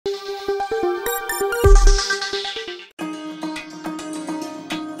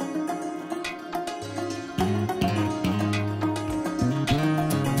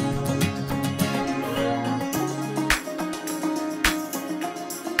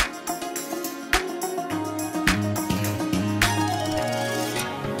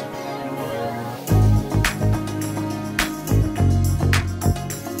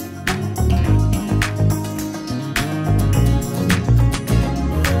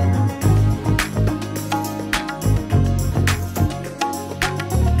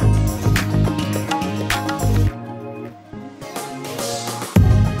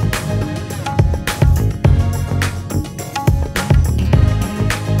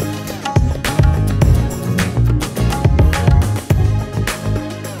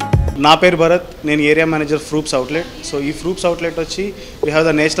నా పేరు భరత్, నేను area manager proofs outlet. So ఈ ఫ్రూప్స్ అవుట్లెట్ వచ్చి we have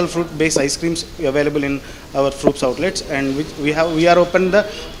the natural fruit based ice creams available in our Froops outlets, and which we are open the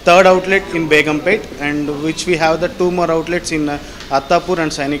third outlet in Begumpet, and which we have the 2 more outlets in Attapur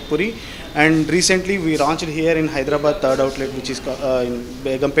and Sainikpuri, and recently we launched here in Hyderabad third outlet, which is in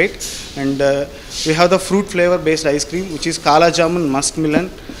Begumpet, and we have the fruit flavor based ice cream, which is Kala Jamun, Musk Melon,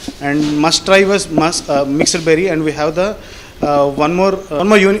 and Must Try was mixed berry, and we have the one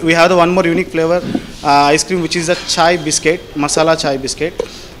more unique flavor ice cream, which is the chai biscuit, masala chai biscuit,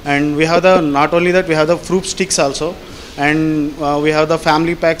 and we have the not only that, we have the fruit sticks also, and we have the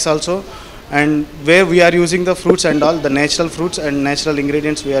family packs also, and where we are using the fruits and all the natural fruits and natural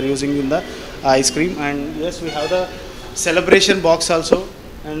ingredients we are using in the ice cream. And yes, we have the celebration box also,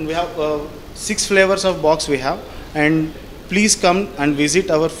 and we have 6 flavors of box we have, and please come and visit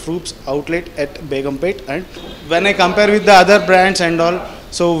our Froops outlet at Begumpet. And when I compare with the other brands and all,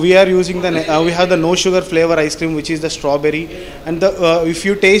 so we are using the we have the no sugar flavor ice cream, which is the strawberry, and the if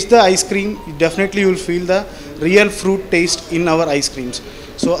you taste the ice cream, definitely you will feel the real fruit taste in our ice creams.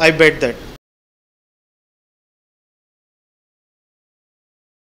 So I bet that.